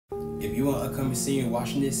if you are an upcoming senior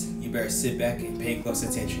watching this, you better sit back and pay close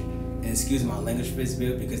attention. And excuse my language for this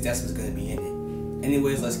video because that's what's going to be in it.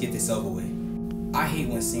 Anyways, let's get this over with. I hate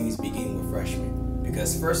when seniors begin with freshmen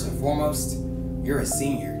because first and foremost, you're a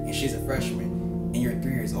senior and she's a freshman and you're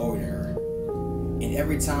 3 years older than her. And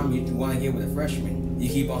every time you want to get with a freshman, you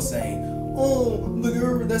keep on saying, "Oh, the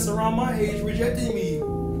girl that's around my age rejected me,"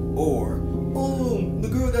 or "Oh, the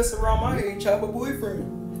girl that's around my age have a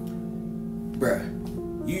boyfriend." Bruh,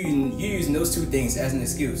 you using those two things as an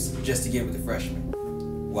excuse just to get with a freshman.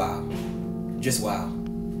 Wow. Just wow.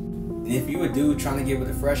 And if you a dude trying to get with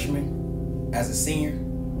a freshman as a senior,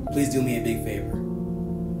 please do me a big favor.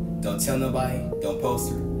 Don't tell nobody, don't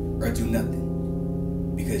post her, or do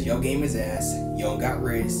nothing. Because your game is ass, you don't got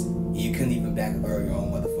riz, and you couldn't even back up your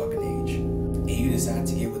own motherfucking age. And you decide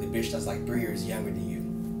to get with a bitch that's like 3 years younger than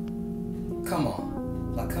you. Come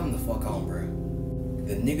on. Like, come the fuck on, bro.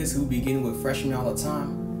 The niggas who be getting with freshmen all the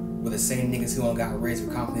time were the same niggas who don't got riz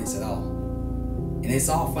or confidence at all. And it's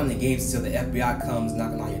all fun and games until the FBI comes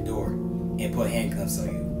knocking on your door and put handcuffs on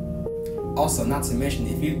you. Also, not to mention,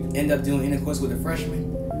 if you end up doing intercourse with a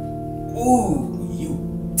freshman, ooh,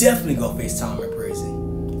 you definitely go face time in prison.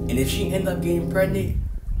 And if she end up getting pregnant,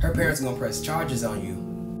 her parents are gonna press charges on you.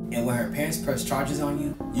 And when her parents press charges on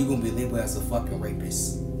you, you're gonna be labeled as a fucking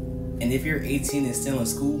rapist. And if you're 18 and still in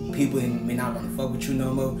school, people may not wanna fuck with you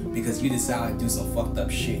no more because you decided to do some fucked up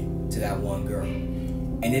shit to that one girl.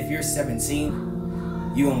 And if you're 17,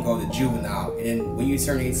 you gonna go to juvenile. And then when you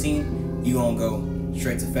turn 18, you gonna go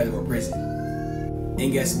straight to federal prison.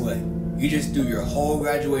 And guess what? You just threw your whole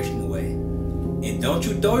graduation away. And don't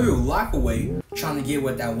you throw your life away trying to get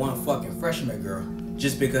with that one fucking freshman girl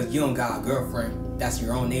just because you don't got a girlfriend that's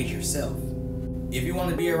your own age yourself. If you want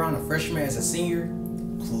to be around a freshman as a senior,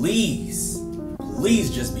 please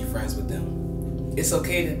just be friends with them. It's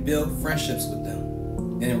okay to build friendships with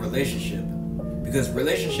them in a relationship because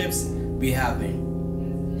relationships be having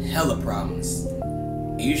hella problems.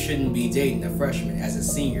 And you shouldn't be dating a freshman as a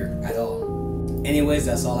senior at all. Anyways,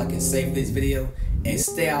 that's all I can say for this video. And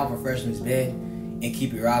stay out of a freshman's bed and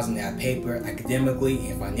keep your eyes on that paper academically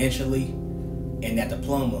and financially and that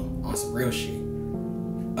diploma on some real shit.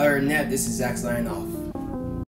 Other than that, this is Zach signing off.